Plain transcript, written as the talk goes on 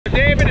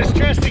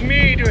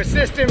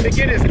assist him to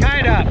get his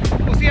kite up.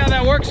 We'll see how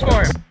that works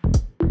for him.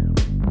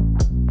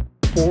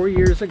 4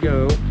 years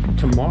ago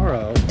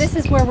tomorrow. This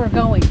is where we're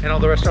going. And all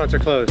the restaurants are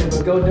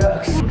closed. Go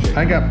Ducks.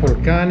 I got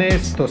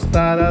porcanes,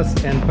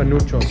 tostadas, and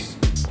panuchos.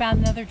 Found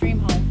another dream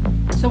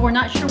home. So we're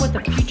not sure what the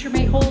future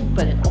may hold,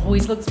 but it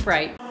always looks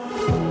bright.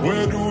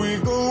 Where do we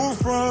go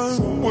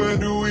from? Where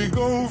do we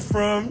go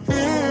from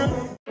here?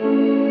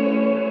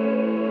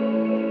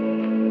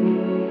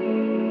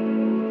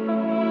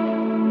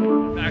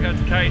 Back out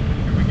to kite.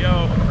 Here we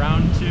go.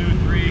 Round 2,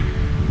 3.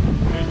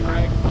 There's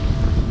Greg.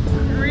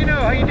 Reno,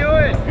 how you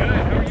doing? Good.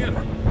 How are you?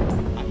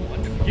 I'm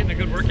wonderful. Getting a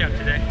good workout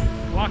today.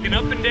 Walking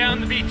up and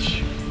down the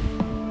beach.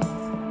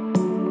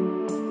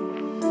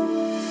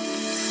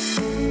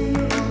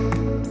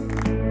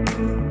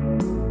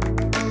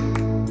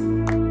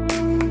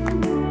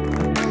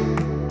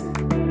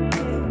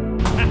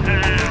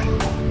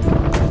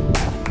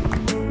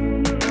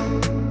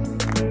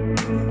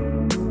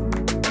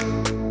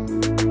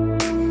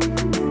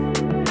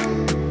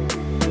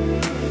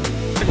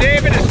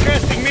 David is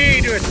trusting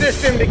me to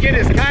assist him to get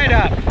his kite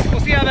up. We'll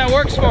see how that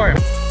works for him.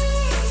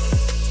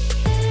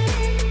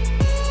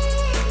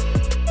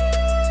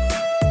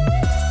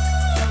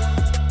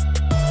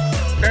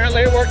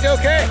 Apparently it worked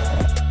okay.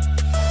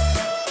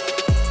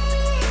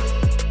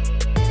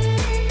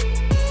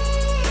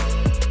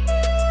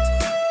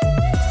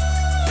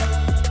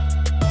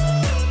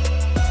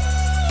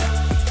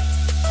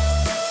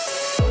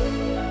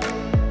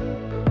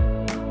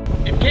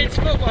 If Kate's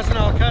foot wasn't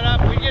all cut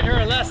up, we'd get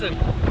her a lesson.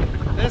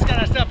 This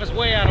kind of stuff is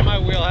way out of my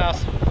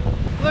wheelhouse.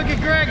 Look at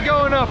Greg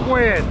going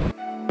upwind.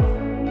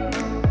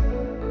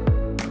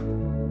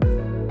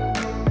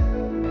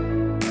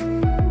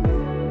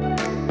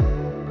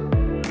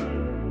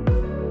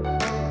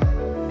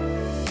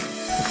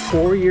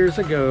 Four years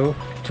ago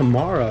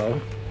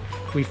tomorrow,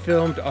 we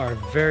filmed our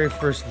very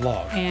first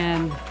vlog.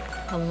 And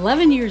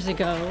 11 years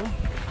ago,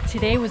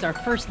 today was our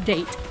first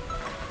date.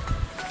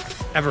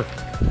 Ever.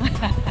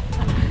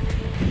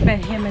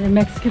 Met him at a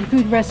Mexican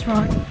food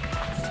restaurant.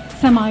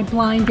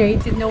 Semi-blind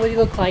date, didn't know what he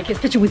looked like. His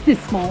picture was this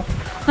small.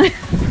 We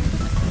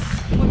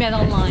met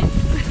online.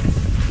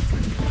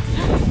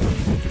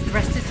 The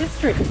rest is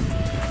history.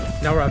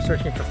 Now we're out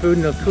searching for food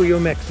in El Cuyo,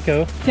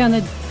 Mexico. Down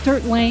the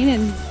dirt lane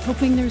and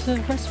hoping there's a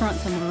restaurant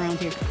somewhere around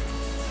here.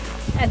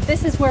 And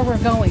this is where we're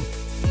going.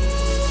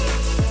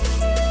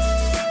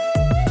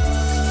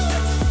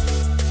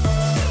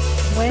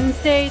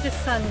 Wednesday to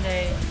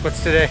Sunday.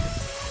 What's today?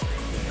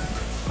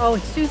 Oh,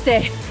 it's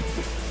Tuesday.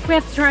 We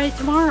have to try it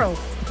tomorrow.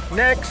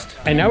 Next.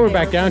 And now we're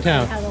back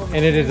downtown,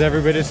 and it is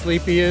every bit as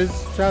sleepy as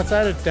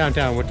outside of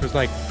downtown, which was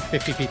like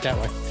 50 feet that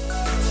way.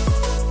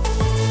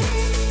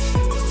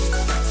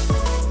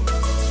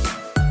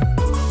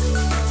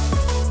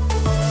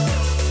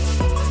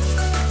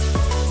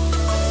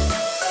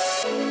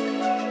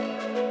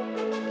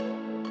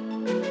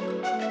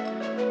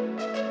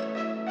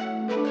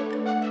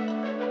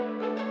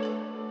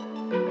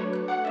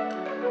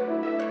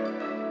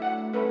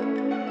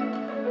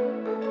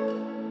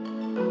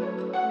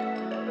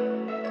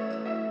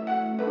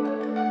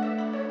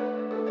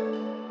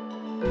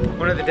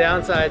 One of the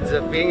downsides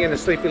of being in a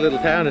sleepy little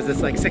town is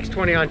it's like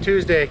 6:20 on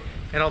Tuesday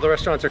and all the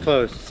restaurants are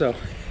closed. So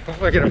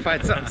we're gonna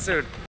find something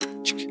soon.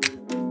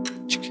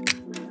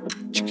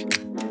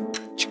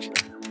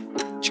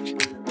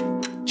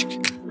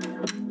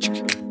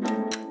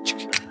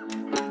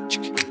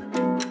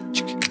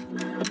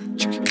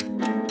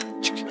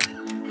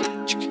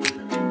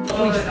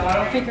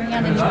 We're figuring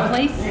out a new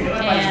place and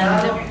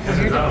we're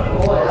here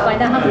to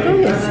find out how the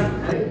food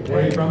is. Where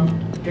are you from?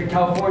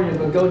 California,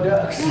 but go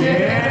Ducks.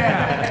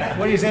 Yeah!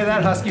 What do you say to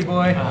that, Husky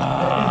boy?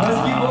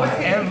 Husky boy.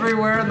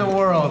 Everywhere in the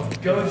world.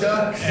 Go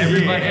Ducks.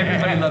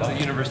 Everybody loves the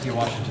University of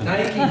Washington.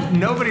 Nike.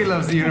 Nobody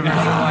loves the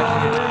University of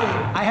Washington.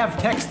 I have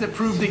texts that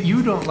prove that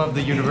you don't love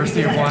the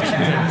University of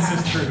Washington. This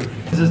is true.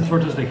 This is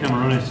tortas de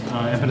camarones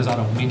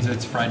empanizado. Means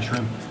it's fried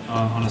shrimp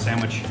on a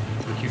sandwich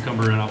with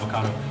cucumber and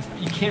avocado.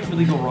 You can't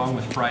really go wrong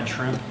with fried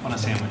shrimp on a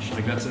sandwich.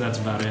 Like that's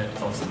about it.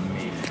 That's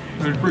amazing.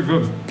 It's pretty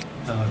good.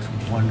 That looks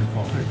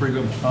wonderful. It's pretty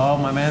good. Oh,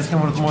 my man's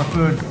coming with more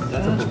food.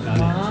 That's a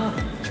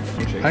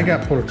porcane. I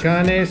got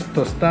porcanes,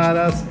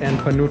 tostadas, and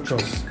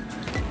panuchos.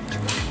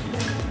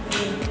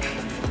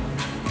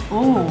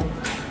 Oh.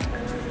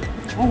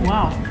 Oh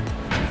wow.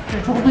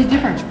 They're totally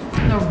different.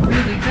 They're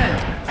really good.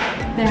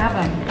 They have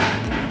it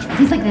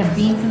tastes like they have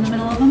beans in the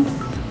middle of them.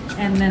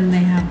 And then they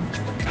have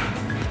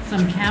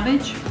some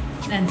cabbage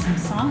and some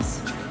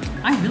sauce.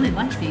 I really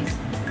like these.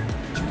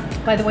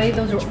 By the way,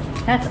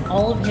 that's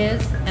all of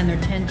his, and they're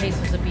 10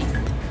 pesos a piece.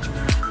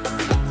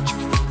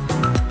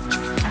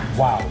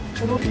 Wow.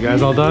 You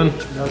guys all done?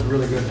 That was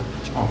really good.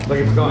 Oh, look,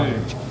 it's gone.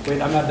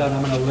 Wait, I'm not done.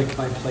 I'm gonna lick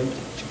my plate.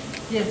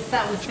 Yes,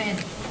 that was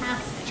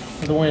fantastic.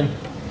 For the win.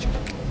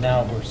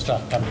 Now we're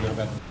stuck. Time to go to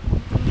bed.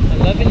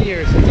 11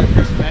 years since I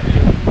first met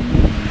you.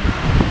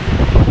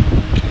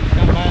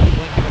 Gone by in the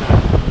blink of an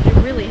eye. It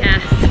really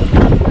has.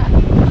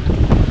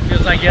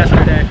 Feels like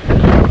yesterday.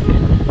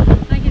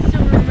 I can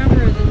still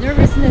remember the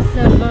nervousness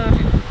of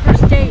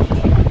first date.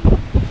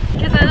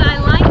 Because I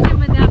liked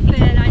him enough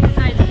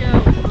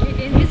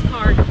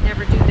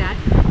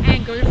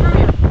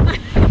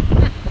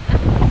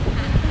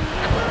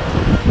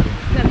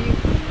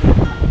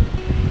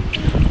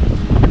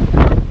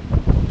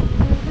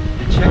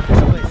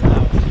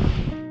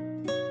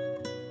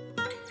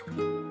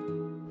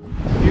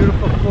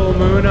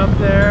up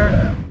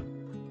there.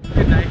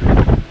 Good night.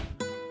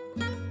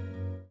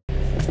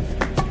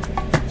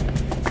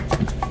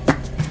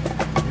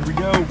 Here we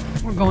go.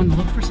 We're going to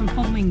look for some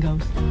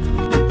flamingos.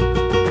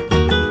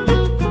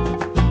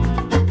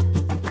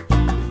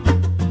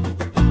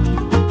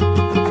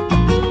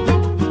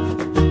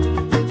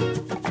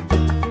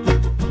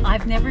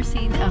 I've never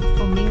seen a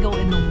flamingo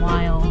in the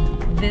wild.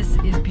 This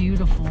is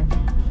beautiful.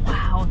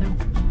 Wow,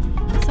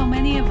 there's so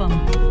many of them.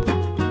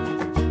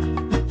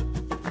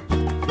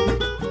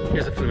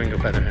 Here's a flamingo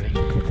feather, honey.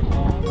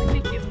 Oh,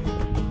 thank you.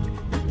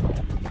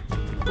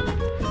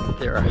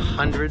 There are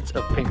hundreds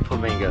of pink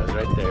flamingos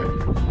right there.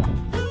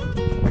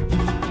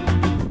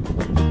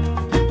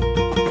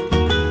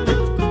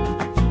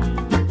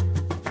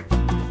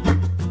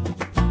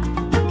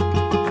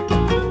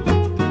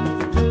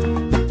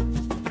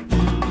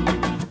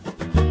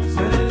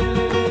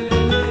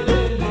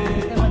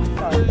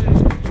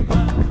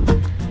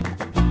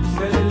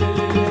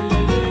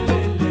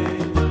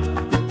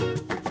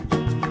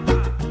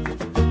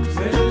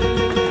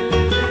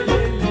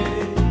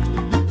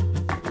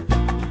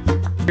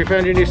 We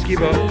found your new ski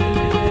boat.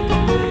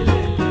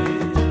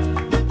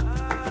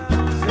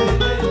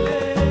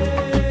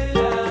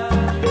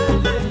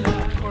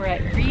 We're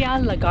at Ria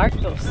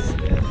Lagartos.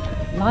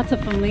 Lots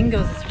of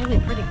flamingos. It's really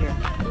pretty here.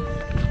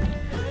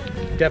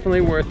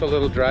 Definitely worth the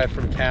little drive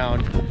from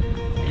town.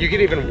 You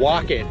can even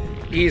walk it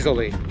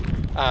easily.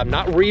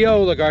 Not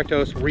Rio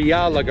Lagartos,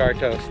 Ria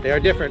Lagartos. They are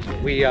different.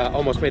 We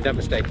almost made that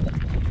mistake.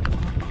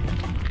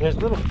 There's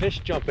little fish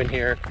jumping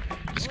here.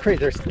 It's crazy.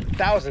 There's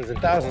thousands and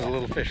thousands of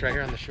little fish right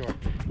here on the shore.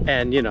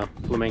 And, you know,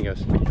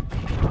 flamingos.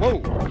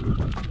 Whoa!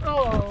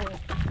 Oh!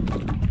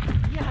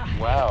 Yeah.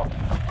 Wow.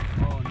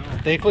 Oh, no.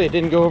 Thankfully, it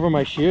didn't go over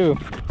my shoe.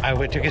 I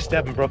took a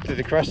step and broke through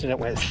the crust and it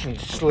went and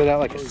slid out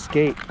like a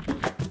skate.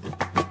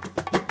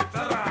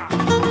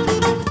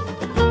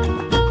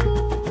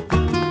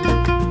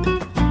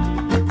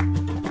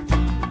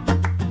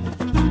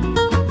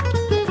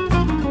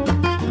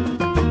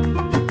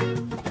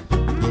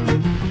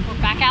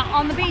 We're back out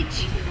on the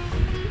beach.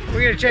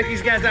 We're gonna check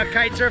these guys out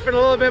kite surfing a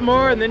little bit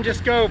more and then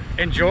just go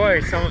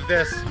enjoy some of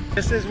this.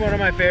 This is one of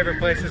my favorite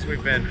places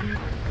we've been.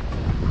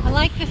 I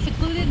like the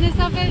secludedness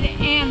of it,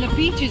 and the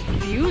beach is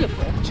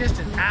beautiful. Just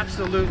an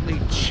absolutely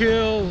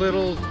chill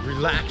little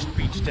relaxed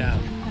beach town.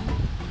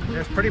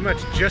 There's pretty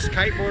much just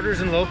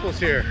kiteboarders and locals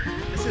here.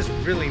 This is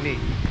really neat.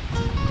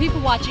 People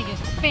watching is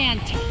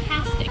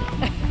fantastic.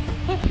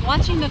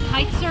 Watching the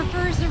kite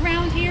surfers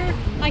around here,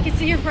 I could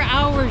sit here for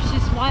hours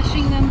just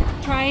watching them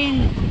try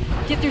and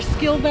get their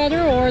skill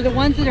better, or the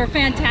ones that are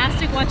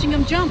fantastic, watching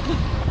them jump.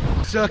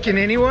 So can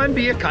anyone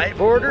be a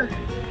kiteboarder?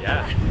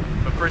 Yeah,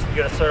 but first you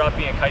gotta start off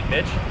being a kite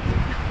niche,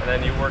 and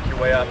then you work your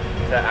way up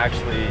to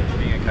actually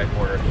being a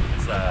kiteboarder.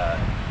 It's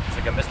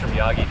like a Mr.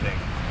 Miyagi thing.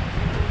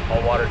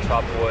 All water,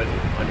 chopped wood,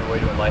 on your way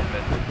to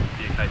enlightenment,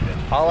 be a kite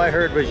niche. All I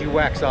heard was you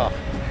wax off.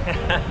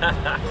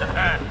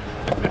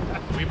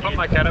 Will you pump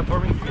my kite up for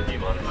me?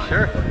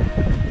 Sure.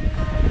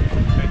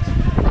 Thanks.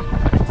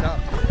 What's up?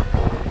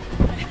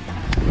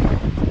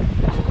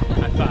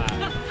 High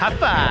five. High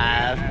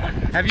five.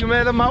 Have you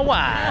met my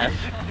wife?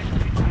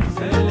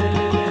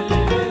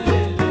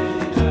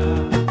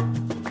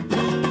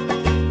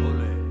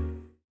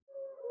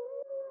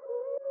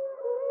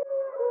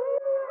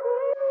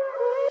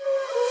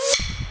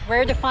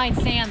 Where to find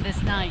sand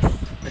this nice?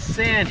 The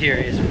sand here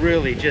is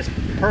really just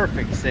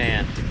perfect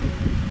sand.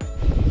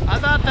 I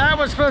thought that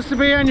was supposed to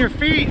be on your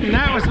feet and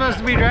that was supposed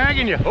to be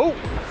dragging you. Oh!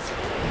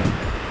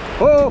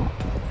 Oh!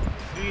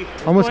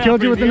 Almost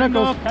killed you with the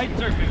knuckles. Kite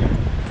surfing.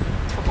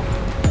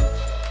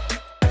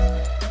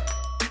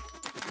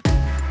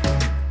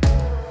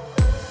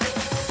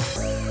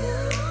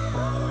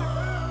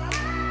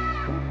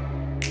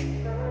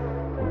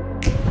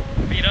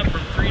 Beat up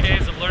from 3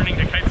 days of learning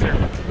to kite surf.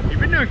 You've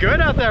been doing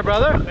good out there,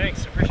 brother.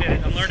 Thanks, appreciate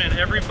it. I'm learning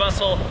every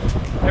muscle,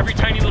 every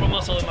tiny little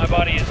muscle in my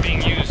body is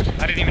being used.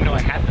 I didn't even know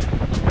I had them.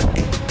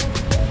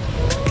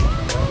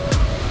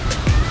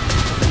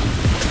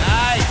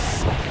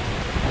 Nice!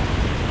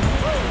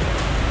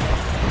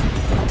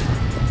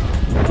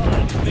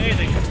 Oh,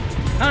 amazing.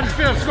 How does it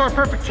feel to score a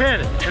perfect 10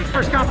 in the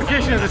first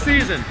competition of the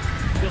season?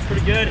 Feels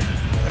pretty good. I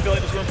feel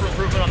like there's room for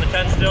improvement on the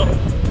 10 still.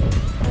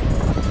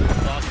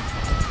 It's awesome.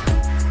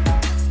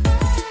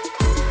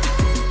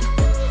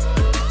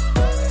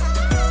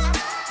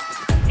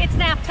 It's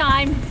nap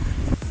time.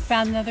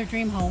 Found another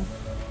dream home.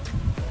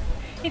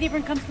 It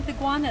even comes with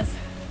iguanas.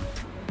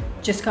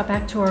 Just got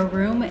back to our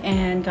room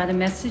and got a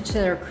message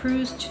that our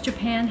cruise to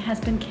Japan has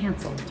been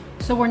canceled.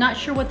 So we're not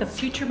sure what the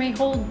future may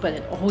hold, but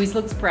it always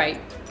looks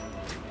bright.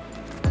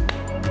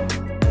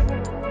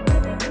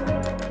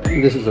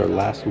 This is our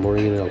last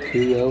morning in El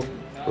Cuyo.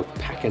 We're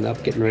packing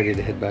up, getting ready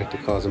to head back to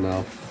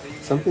Cozumel.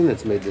 Something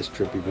that's made this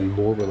trip even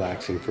more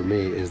relaxing for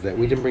me is that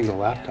we didn't bring the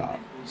laptop.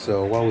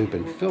 So while we've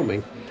been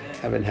filming,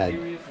 haven't had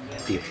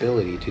the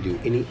ability to do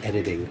any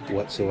editing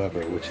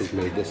whatsoever, which has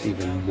made this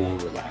even more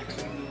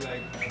relaxing.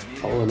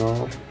 All in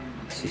all,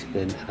 this has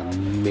been an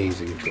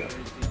amazing trip.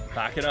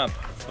 Pack it up.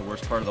 It's the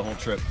worst part of the whole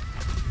trip.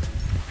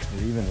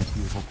 Leaving this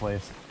beautiful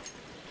place.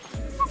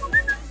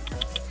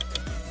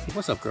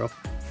 What's up, girl?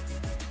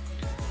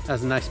 That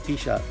was a nice pea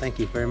shot. Thank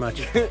you very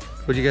much.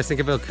 What do you guys think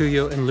of El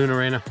Cuyo and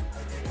Lunarena?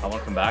 I want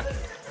to come back.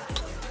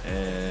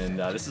 And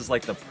this is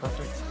like the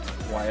perfect,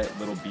 quiet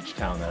little beach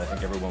town that I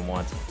think everyone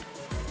wants.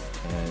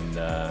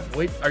 And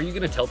Wait, are you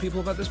gonna tell people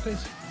about this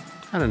place?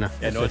 I don't know.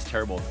 yeah, no, it's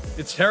terrible.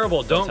 It's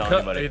terrible. Don't tell cut.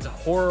 anybody. It's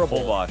horrible.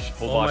 Holbox.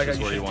 Oh my Holbox God, is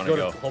where you should want to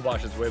go.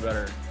 Holbox is way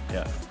better.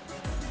 Yeah.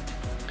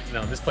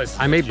 No, this place is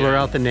I may legit. blur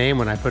out the name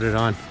when I put it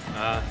on.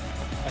 I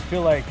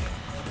feel like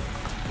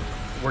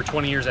we're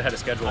 20 years ahead of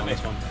schedule on this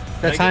one.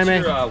 That's Can I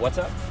Jaime. get your, what's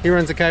up? He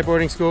runs a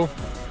kiteboarding school.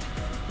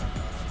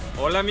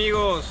 Hola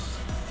amigos,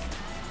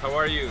 how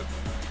are you?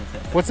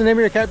 What's the name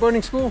of your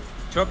kiteboarding school?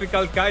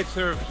 Tropical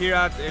Kitesurf here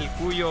at El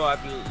Cuyo at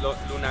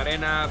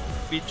Lunarena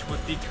Beach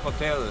Boutique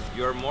Hotel.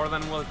 You're more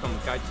than welcome,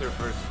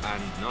 kitesurfers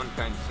and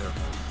non-kitesurfers.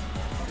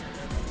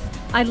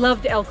 I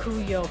loved El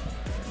Cuyo.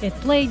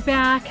 It's laid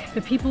back,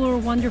 the people are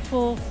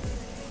wonderful,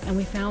 and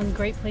we found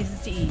great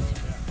places to eat.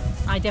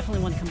 I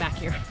definitely want to come back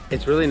here.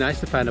 It's really nice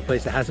to find a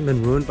place that hasn't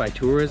been ruined by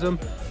tourism.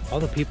 All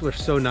the people are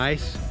so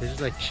nice. They're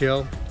just like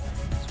chill.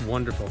 It's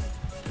wonderful.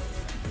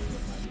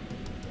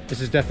 This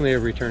is definitely a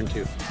return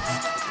to.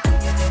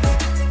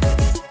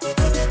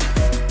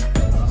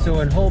 So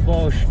in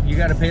Holbox, you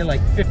got to pay like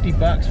 50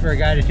 bucks for a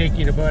guy to take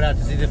you to boat out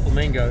to see the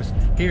flamingos.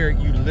 Here,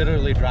 you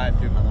literally drive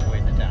through them on the way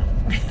to town.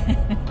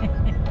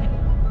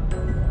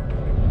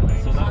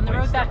 On the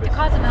road back to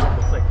Cozumel.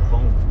 Looks like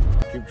foam.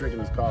 Keep drinking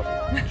this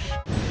coffee.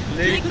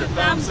 Leave the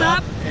thumbs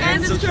up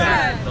and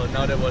subscribe.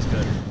 No, that was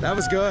good. That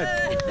was good.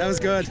 That was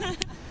good.